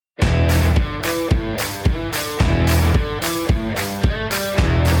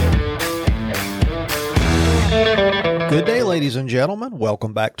Good day, ladies and gentlemen.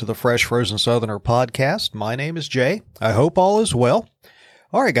 Welcome back to the Fresh Frozen Southerner podcast. My name is Jay. I hope all is well.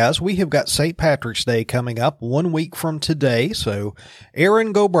 All right, guys, we have got St. Patrick's Day coming up 1 week from today. So,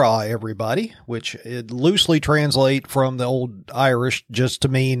 Erin go Bragh, everybody, which it loosely translate from the old Irish just to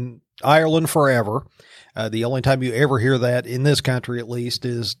mean Ireland forever. The only time you ever hear that in this country, at least,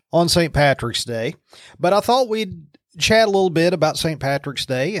 is on St. Patrick's Day. But I thought we'd chat a little bit about St. Patrick's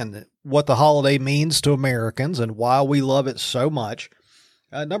Day and what the holiday means to Americans and why we love it so much.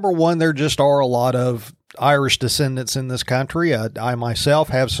 Number one, there just are a lot of Irish descendants in this country. I myself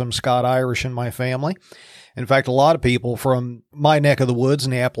have some Scot-Irish in my family. In fact, a lot of people from my neck of the woods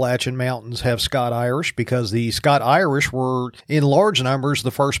in the Appalachian Mountains have Scot-Irish because the Scot-Irish were, in large numbers,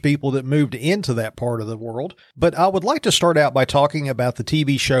 the first people that moved into that part of the world. But I would like to start out by talking about the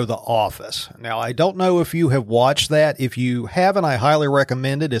TV show The Office. Now, I don't know if you have watched that. If you haven't, I highly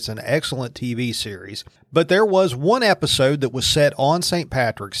recommend it. It's an excellent TV series. But there was one episode that was set on St.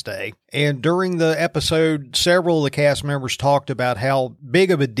 Patrick's Day, and during the episode, several of the cast members talked about how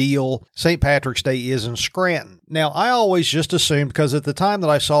big of a deal St. Patrick's Day is in Scranton. Now, I always just assumed, because at the time that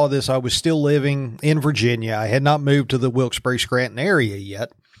I saw this, I was still living in Virginia. I had not moved to the Wilkes-Barre-Scranton area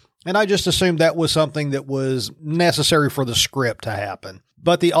yet, and I just assumed that was something that was necessary for the script to happen.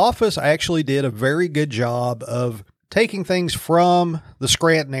 But The Office actually did a very good job of taking things from the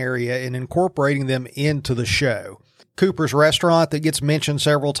Scranton area and incorporating them into the show. Cooper's Restaurant that gets mentioned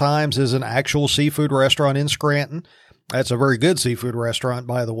several times is an actual seafood restaurant in Scranton. That's a very good seafood restaurant,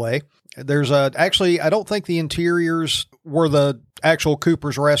 by the way. There's actually, I don't think the interiors were the actual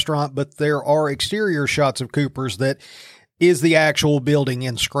Cooper's Restaurant, but there are exterior shots of Cooper's that is the actual building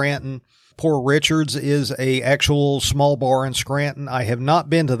in Scranton. Poor Richard's is a actual small bar in Scranton. I have not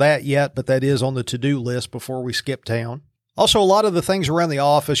been to that yet, but that is on the to-do list before we skip town. Also, a lot of the things around the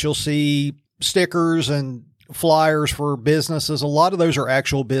office, you'll see stickers and flyers for businesses. A lot of those are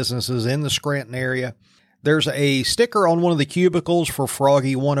actual businesses in the Scranton area. There's a sticker on one of the cubicles for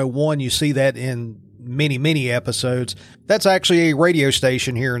Froggy 101. You see that in many, many episodes. That's actually a radio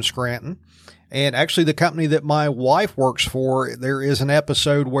station here in Scranton. And actually, the company that my wife works for, there is an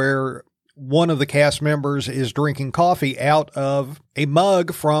episode where one of the cast members is drinking coffee out of a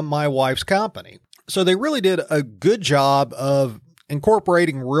mug from my wife's company. So they really did a good job of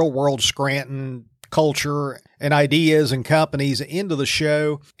incorporating real-world Scranton culture and ideas and companies into the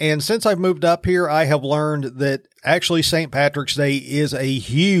show. And since I've moved up here, I have learned that actually St. Patrick's Day is a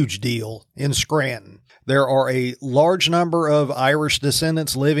huge deal in Scranton. There are a large number of Irish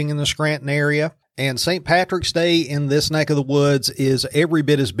descendants living in the Scranton area. And St. Patrick's Day in this neck of the woods is every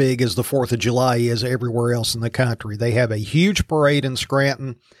bit as big as the 4th of July is everywhere else in the country. They have a huge parade in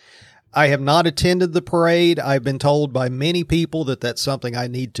Scranton. I have not attended the parade. I've been told by many people that that's something I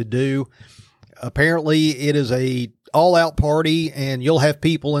need to do. Apparently, it is a all-out party, and you'll have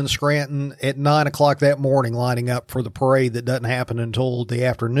people in Scranton at 9 o'clock that morning lining up for the parade that doesn't happen until the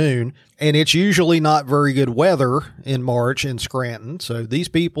afternoon. And it's usually not very good weather in March in Scranton, so these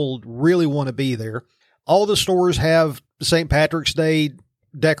people really want to be there. All the stores have St. Patrick's Day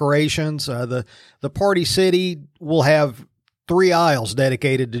decorations. The Party City will have 3 aisles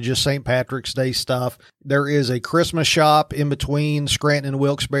dedicated to just St. Patrick's Day stuff. There is a Christmas shop in between Scranton and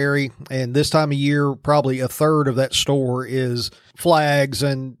Wilkes-Barre, and this time of year, probably a third of that store is flags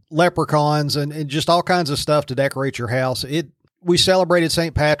and leprechauns and just all kinds of stuff to decorate your house. We celebrated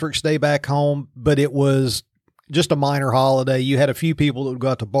St. Patrick's Day back home, but it was just a minor holiday. You had a few people that would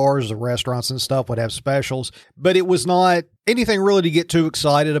go out to bars, the restaurants and stuff would have specials, but it was not anything really to get too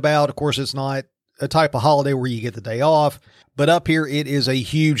excited about. Of course, it's not a type of holiday where you get the day off, but up here it is a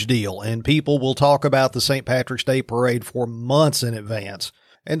huge deal, and people will talk about the St. Patrick's Day parade for months in advance.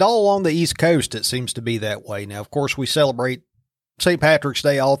 And all along the East Coast, it seems to be that way. Now, of course, we celebrate St. Patrick's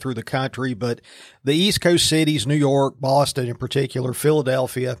Day all through the country, but the East Coast cities, New York, Boston in particular,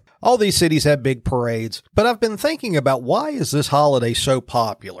 Philadelphia, all these cities have big parades. But I've been thinking about why is this holiday so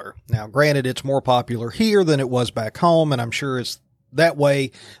popular? Now, granted, it's more popular here than it was back home, and I'm sure it's that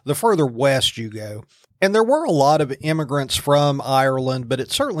way the further west you go. And there were a lot of immigrants from Ireland, but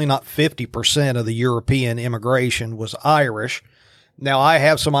it's certainly not 50% of the European immigration was Irish. Now, I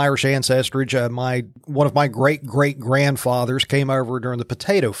have some Irish ancestry. One of my great-great-grandfathers came over during the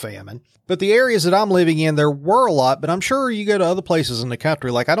potato famine. But the areas that I'm living in, there were a lot, but I'm sure you go to other places in the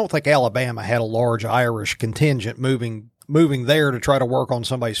country, like I don't think Alabama had a large Irish contingent moving there to try to work on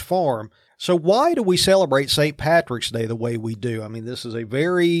somebody's farm. So why do we celebrate St. Patrick's Day the way we do? I mean, this is a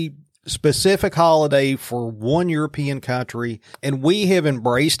very specific holiday for one European country, and we have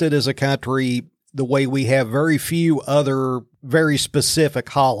embraced it as a country the way we have very few other very specific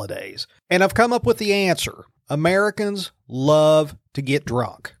holidays. And I've come up with the answer. Americans love to get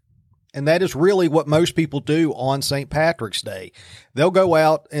drunk. And that is really what most people do on St. Patrick's Day. They'll go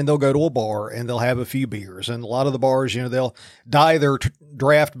out and they'll go to a bar and they'll have a few beers. And a lot of the bars, they'll dye their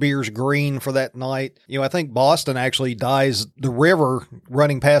draft beers green for that night. I think Boston actually dyes the river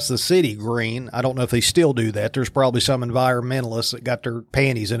running past the city green. I don't know if they still do that. There's probably some environmentalists that got their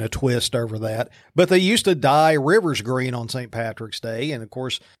panties in a twist over that. But they used to dye rivers green on St. Patrick's Day. And of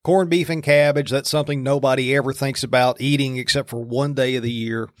course, corned beef and cabbage, that's something nobody ever thinks about eating except for one day of the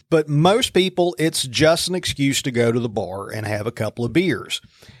year. But most people, it's just an excuse to go to the bar and have a couple of beers.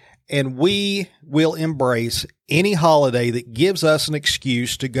 And we will embrace any holiday that gives us an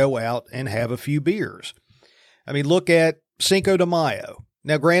excuse to go out and have a few beers. I mean, look at Cinco de Mayo.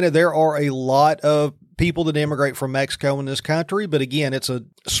 Now, granted, there are a lot of people that immigrate from Mexico in this country, but again, it's a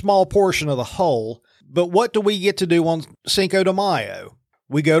small portion of the whole. But what do we get to do on Cinco de Mayo?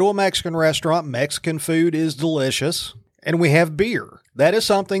 We go to a Mexican restaurant. Mexican food is delicious. And we have beer. That is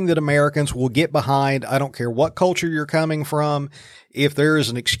something that Americans will get behind. I don't care what culture you're coming from. If there is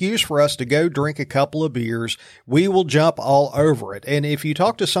an excuse for us to go drink a couple of beers, we will jump all over it. And if you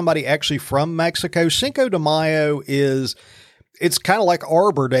talk to somebody actually from Mexico, Cinco de Mayo it's kind of like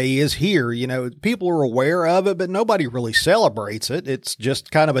Arbor Day is here. People are aware of it, but nobody really celebrates it. It's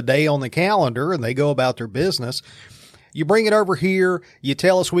just kind of a day on the calendar and they go about their business. You bring it over here, you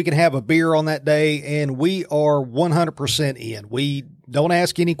tell us we can have a beer on that day, and we are 100% in. We don't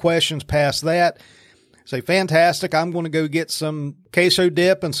ask any questions past that. Say, fantastic, I'm going to go get some queso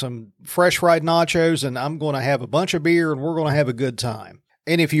dip and some fresh fried nachos, and I'm going to have a bunch of beer, and we're going to have a good time.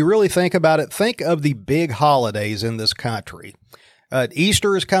 And if you really think about it, think of the big holidays in this country.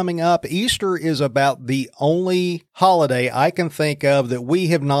 Easter is coming up. Easter is about the only holiday I can think of that we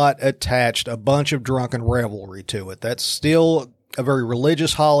have not attached a bunch of drunken revelry to it. That's still a very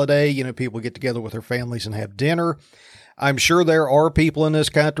religious holiday. People get together with their families and have dinner. I'm sure there are people in this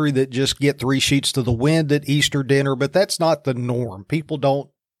country that just get 3 sheets to the wind at Easter dinner, but that's not the norm. People don't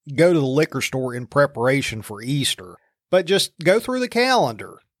go to the liquor store in preparation for Easter, but just go through the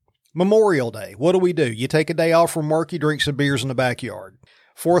calendar. Memorial Day, what do? You take a day off from work, you drink some beers in the backyard.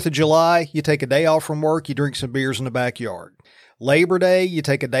 4th of July, you take a day off from work, you drink some beers in the backyard. Labor Day, you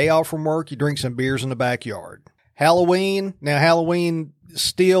take a day off from work, you drink some beers in the backyard. Halloween, now Halloween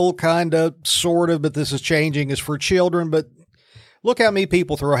still kind of, sort of, but this is changing, is for children, but look how many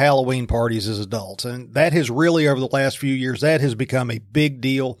people throw Halloween parties as adults. And that has really, over the last few years, that has become a big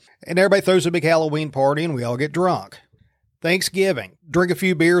deal. And everybody throws a big Halloween party and we all get drunk. Thanksgiving, drink a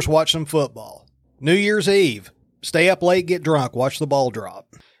few beers, watch some football. New Year's Eve, stay up late, get drunk, watch the ball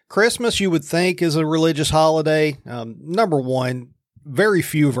drop. Christmas, you would think, is a religious holiday. Number one, very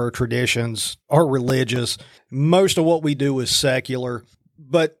few of our traditions are religious. Most of what we do is secular.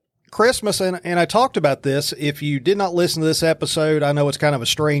 But Christmas, and I talked about this, if you did not listen to this episode, I know it's kind of a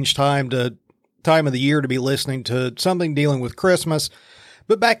strange time of the year to be listening to something dealing with Christmas.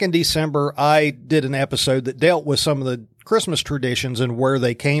 But back in December, I did an episode that dealt with some of the Christmas traditions and where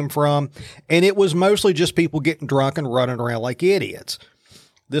they came from. And it was mostly just people getting drunk and running around like idiots.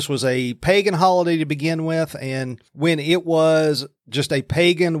 This was a pagan holiday to begin with. And when it was just a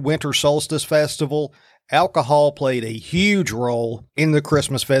pagan winter solstice festival, alcohol played a huge role in the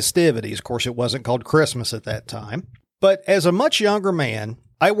Christmas festivities. Of course, it wasn't called Christmas at that time. But as a much younger man,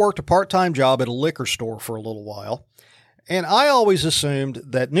 I worked a part-time job at a liquor store for a little while. And I always assumed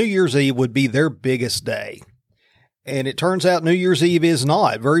that New Year's Eve would be their biggest day. And it turns out New Year's Eve is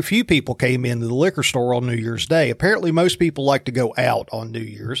not. Very few people came into the liquor store on New Year's Day. Apparently, most people like to go out on New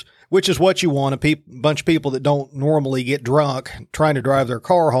Year's, which is what you want, a bunch of people that don't normally get drunk trying to drive their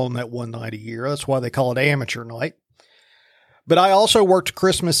car home that one night a year. That's why they call it amateur night. But I also worked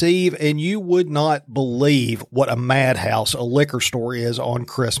Christmas Eve, and you would not believe what a madhouse a liquor store is on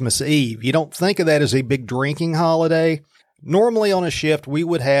Christmas Eve. You don't think of that as a big drinking holiday. Normally on a shift, we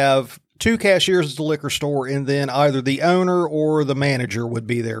would have 2 cashiers at the liquor store, and then either the owner or the manager would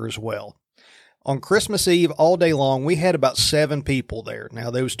be there as well. On Christmas Eve, all day long, we had about 7 people there. Now,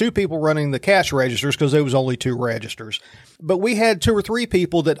 there was 2 people running the cash registers because there was only 2 registers. But we had 2 or 3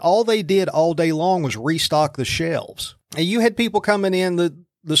 people that all they did all day long was restock the shelves. And you had people coming in.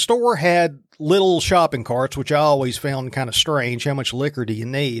 The store had little shopping carts, which I always found kind of strange. How much liquor do you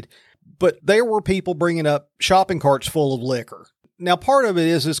need? But there were people bringing up shopping carts full of liquor. Now, part of it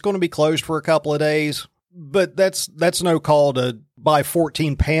is it's going to be closed for a couple of days, but that's no call to buy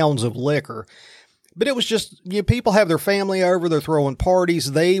 14 pounds of liquor. But it was just, people have their family over, they're throwing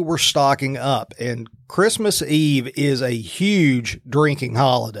parties, they were stocking up. And Christmas Eve is a huge drinking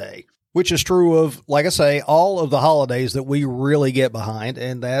holiday, which is true of, like I say, all of the holidays that we really get behind,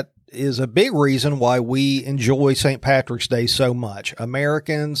 and that is a big reason why we enjoy St. Patrick's Day so much.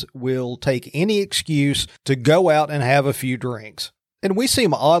 Americans will take any excuse to go out and have a few drinks. And we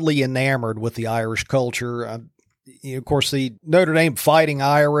seem oddly enamored with the Irish culture. Of course, the Notre Dame Fighting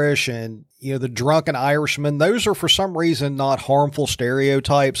Irish and, the drunken Irishman, those are for some reason not harmful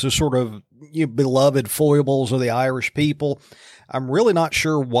stereotypes, they're sort of beloved foibles of the Irish people. I'm really not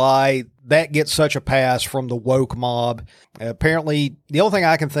sure why that gets such a pass from the woke mob. Apparently, the only thing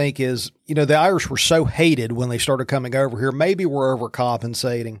I can think is, the Irish were so hated when they started coming over here. Maybe we're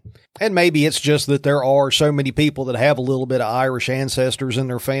overcompensating. And maybe it's just that there are so many people that have a little bit of Irish ancestors in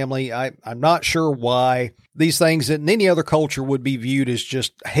their family. I'm not sure why these things that in any other culture would be viewed as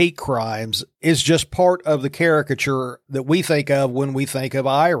just hate crimes is just part of the caricature that we think of when we think of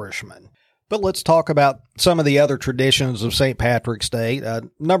Irishmen. But let's talk about some of the other traditions of St. Patrick's Day.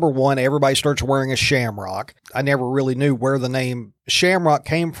 Number one, everybody starts wearing a shamrock. I never really knew where the name shamrock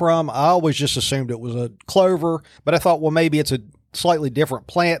came from. I always just assumed it was a clover, but I thought, well, maybe it's a slightly different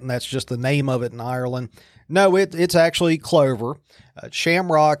plant, and that's just the name of it in Ireland. No, it's actually clover.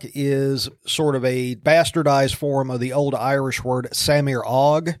 Shamrock is sort of a bastardized form of the old Irish word Samir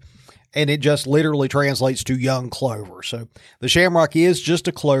Og, and it just literally translates to young clover. So the shamrock is just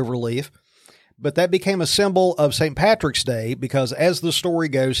a clover leaf. But that became a symbol of St. Patrick's Day because, as the story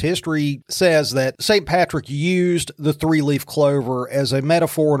goes, history says that St. Patrick used the three-leaf clover as a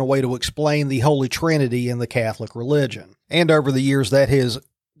metaphor and a way to explain the Holy Trinity in the Catholic religion. And over the years, that has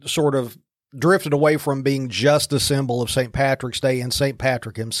sort of drifted away from being just a symbol of St. Patrick's Day and St.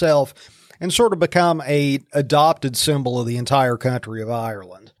 Patrick himself and sort of become an adopted symbol of the entire country of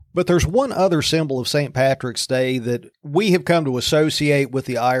Ireland. But there's one other symbol of St. Patrick's Day that we have come to associate with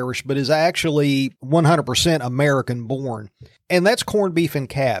the Irish, but is actually 100% American born, and that's corned beef and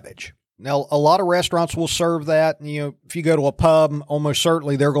cabbage. Now, a lot of restaurants will serve that. If you go to a pub, almost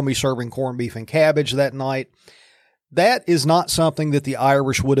certainly they're going to be serving corned beef and cabbage that night. That is not something that the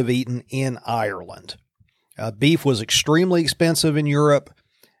Irish would have eaten in Ireland. Beef was extremely expensive in Europe.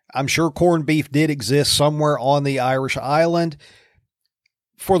 I'm sure corned beef did exist somewhere on the Irish island.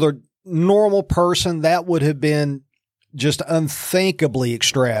 For the normal person, that would have been just unthinkably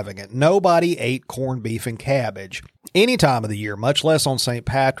extravagant. Nobody ate corned beef and cabbage any time of the year, much less on St.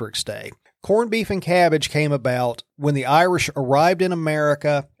 Patrick's Day. Corned beef and cabbage came about when the Irish arrived in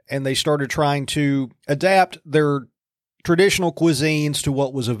America and they started trying to adapt their traditional cuisines to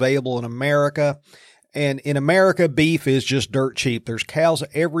what was available in America. And in America, beef is just dirt cheap. There's cows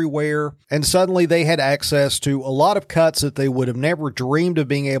everywhere. And suddenly they had access to a lot of cuts that they would have never dreamed of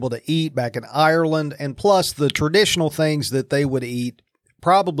being able to eat back in Ireland. And plus, the traditional things that they would eat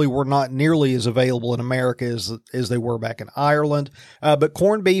probably were not nearly as available in America as they were back in Ireland. But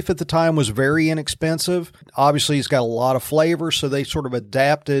corned beef at the time was very inexpensive. Obviously, it's got a lot of flavor, so they sort of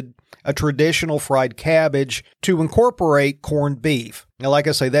adapted a traditional fried cabbage to incorporate corned beef. Now, like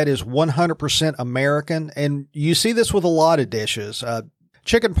I say, that is 100% American, and you see this with a lot of dishes.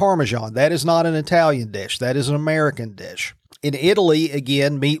 Chicken Parmesan, that is not an Italian dish. That is an American dish. In Italy,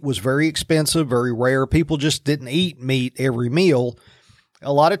 again, meat was very expensive, very rare. People just didn't eat meat every meal.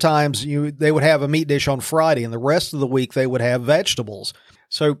 A lot of times, they would have a meat dish on Friday, and the rest of the week they would have vegetables.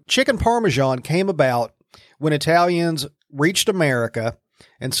 So Chicken Parmesan came about when Italians reached America,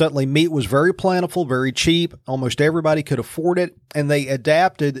 and suddenly meat was very plentiful, very cheap. Almost everybody could afford it. And they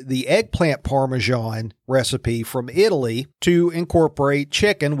adapted the eggplant Parmesan recipe from Italy to incorporate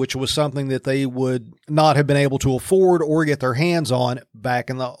chicken, which was something that they would not have been able to afford or get their hands on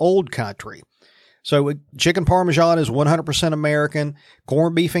back in the old country. So chicken Parmesan is 100% American.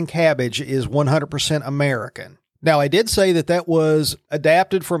 Corned beef and cabbage is 100% American. Now, I did say that was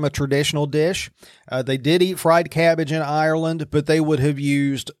adapted from a traditional dish. They did eat fried cabbage in Ireland, but they would have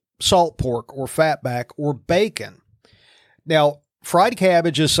used salt pork or fatback or bacon. Now, fried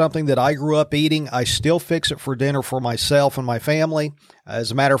cabbage is something that I grew up eating. I still fix it for dinner for myself and my family.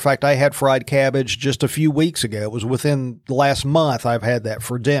 As a matter of fact, I had fried cabbage just a few weeks ago. It was within the last month I've had that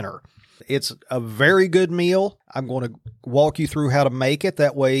for dinner. It's a very good meal. I'm going to walk you through how to make it.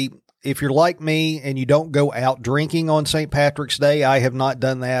 That way, if you're like me and you don't go out drinking on St. Patrick's Day, I have not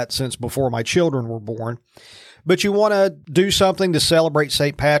done that since before my children were born, but you want to do something to celebrate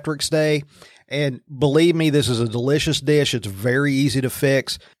St. Patrick's Day, and believe me, this is a delicious dish. It's very easy to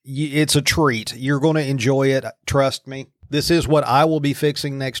fix. It's a treat. You're going to enjoy it. Trust me. This is what I will be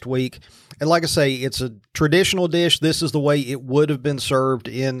fixing next week. And like I say, it's a traditional dish. This is the way it would have been served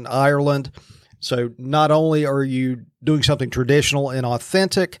in Ireland. So not only are you doing something traditional and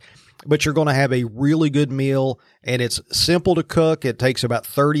authentic, but you're going to have a really good meal, and it's simple to cook. It takes about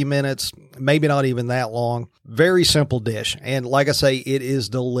 30 minutes, maybe not even that long. Very simple dish. And like I say, it is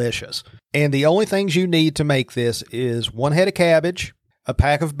delicious. And the only things you need to make this is 1 head of cabbage, a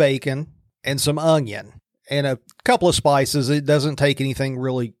pack of bacon, and some onion, and a couple of spices. It doesn't take anything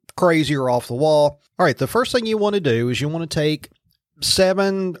really crazy or off the wall. All right, the first thing you want to do is you want to take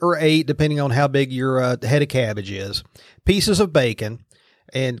 7 or 8, depending on how big your head of cabbage is, pieces of bacon,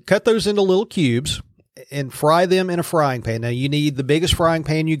 and cut those into little cubes and fry them in a frying pan. Now, you need the biggest frying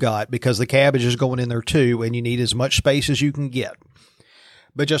pan you got because the cabbage is going in there too, and you need as much space as you can get.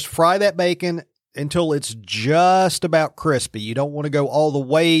 But just fry that bacon until it's just about crispy. You don't want to go all the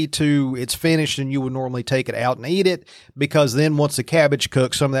way to it's finished and you would normally take it out and eat it, because then once the cabbage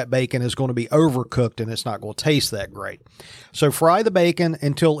cooks, some of that bacon is going to be overcooked and it's not going to taste that great. So fry the bacon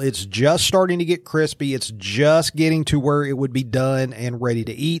until it's just starting to get crispy. It's just getting to where it would be done and ready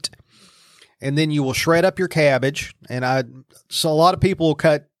to eat. And then you will shred up your cabbage. So a lot of people will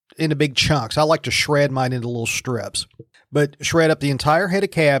cut into big chunks. I like to shred mine into little strips, but shred up the entire head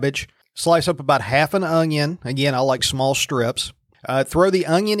of cabbage. Slice up about half an onion. Again, I like small strips. Throw the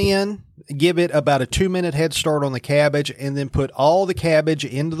onion in, give it about a 2-minute head start on the cabbage, and then put all the cabbage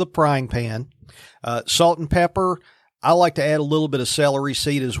into the frying pan. Salt and pepper. I like to add a little bit of celery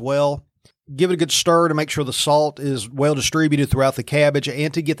seed as well. Give it a good stir to make sure the salt is well distributed throughout the cabbage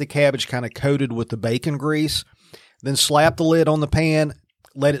and to get the cabbage kind of coated with the bacon grease. Then slap the lid on the pan.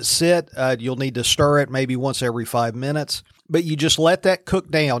 Let it sit. You'll need to stir it maybe once every 5 minutes. But you just let that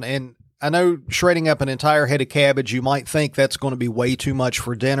cook down. And I know shredding up an entire head of cabbage, you might think that's going to be way too much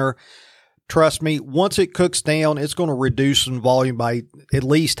for dinner. Trust me, once it cooks down, it's going to reduce in volume by at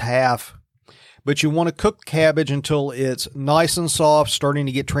least half. But you want to cook cabbage until it's nice and soft, starting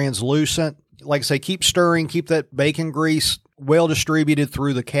to get translucent. Like I say, keep stirring, keep that bacon grease well distributed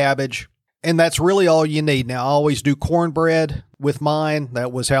through the cabbage. And that's really all you need. Now, I always do cornbread with mine.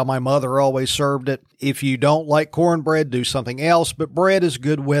 That was how my mother always served it. If you don't like cornbread, do something else, but bread is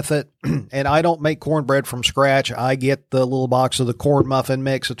good with it. And I don't make cornbread from scratch. I get the little box of the corn muffin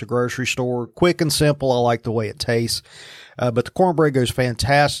mix at the grocery store. Quick and simple. I like the way it tastes. But the cornbread goes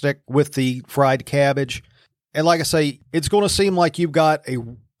fantastic with the fried cabbage. And like I say, it's going to seem like you've got a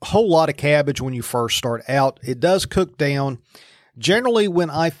whole lot of cabbage when you first start out. It does cook down. Generally, when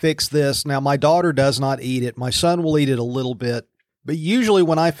I fix this, now my daughter does not eat it. My son will eat it a little bit. But usually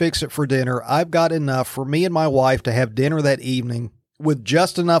when I fix it for dinner, I've got enough for me and my wife to have dinner that evening with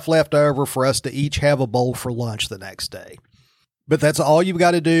just enough left over for us to each have a bowl for lunch the next day. But that's all you've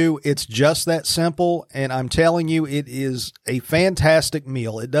got to do. It's just that simple. And I'm telling you, it is a fantastic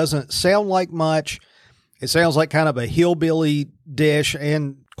meal. It doesn't sound like much. It sounds like kind of a hillbilly dish,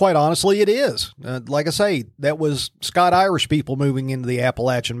 and quite honestly, it is. Like I say, that was Scott Irish people moving into the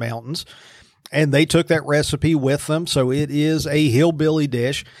Appalachian Mountains, and they took that recipe with them, so it is a hillbilly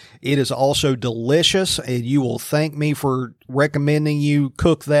dish. It is also delicious, and you will thank me for recommending you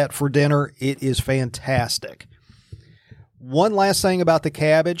cook that for dinner. It is fantastic. One last thing about the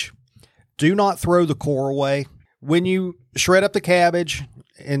cabbage. Do not throw the core away. When you shred up the cabbage,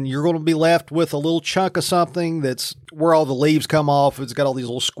 and you're going to be left with a little chunk of something that's where all the leaves come off. It's got all these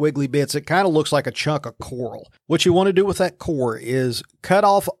little squiggly bits. It kind of looks like a chunk of coral. What you want to do with that core is cut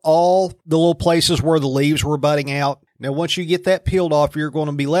off all the little places where the leaves were budding out. Now, once you get that peeled off, you're going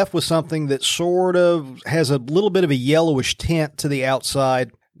to be left with something that sort of has a little bit of a yellowish tint to the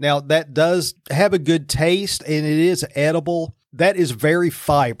outside. Now, that does have a good taste, and it is edible. That is very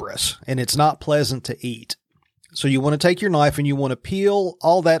fibrous, and it's not pleasant to eat. So you want to take your knife and you want to peel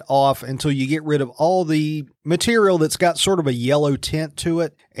all that off until you get rid of all the material that's got sort of a yellow tint to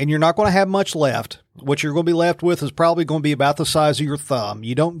it. And you're not going to have much left. What you're going to be left with is probably going to be about the size of your thumb.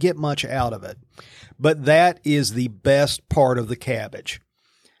 You don't get much out of it. But that is the best part of the cabbage.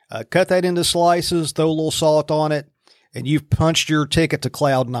 Cut that into slices, throw a little salt on it, and you've punched your ticket to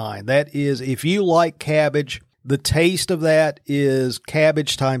Cloud 9. That is, if you like cabbage, the taste of that is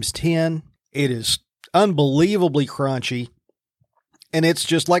cabbage times 10. It is unbelievably crunchy, and it's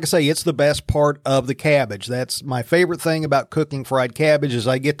just, like I say, it's the best part of the cabbage. That's my favorite thing about cooking fried cabbage, is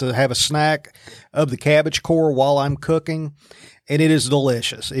I get to have a snack of the cabbage core while I'm cooking, and it is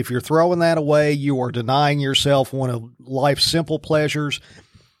delicious. If you're throwing that away, you are denying yourself one of life's simple pleasures.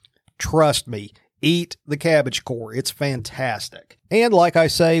 Trust me, eat the cabbage core. It's fantastic. And like I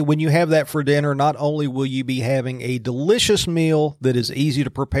say, when you have that for dinner, not only will you be having a delicious meal that is easy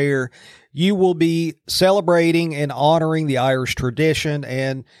to prepare, you will be celebrating and honoring the Irish tradition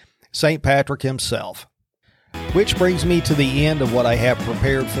and St. Patrick himself. Which brings me to the end of what I have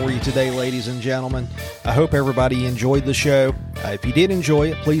prepared for you today, ladies and gentlemen. I hope everybody enjoyed the show. If you did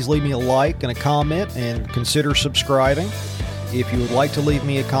enjoy it, please leave me a like and a comment and consider subscribing. If you would like to leave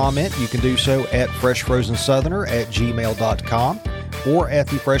me a comment, you can do so at freshfrozensoutherner@gmail.com or at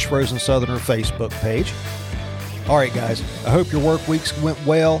the Fresh Frozen Southerner Facebook page. All right, guys, I hope your work weeks went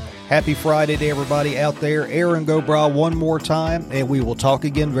well. Happy Friday to everybody out there. Aaron Go Brah one more time, and we will talk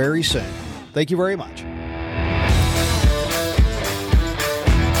again very soon. Thank you very much.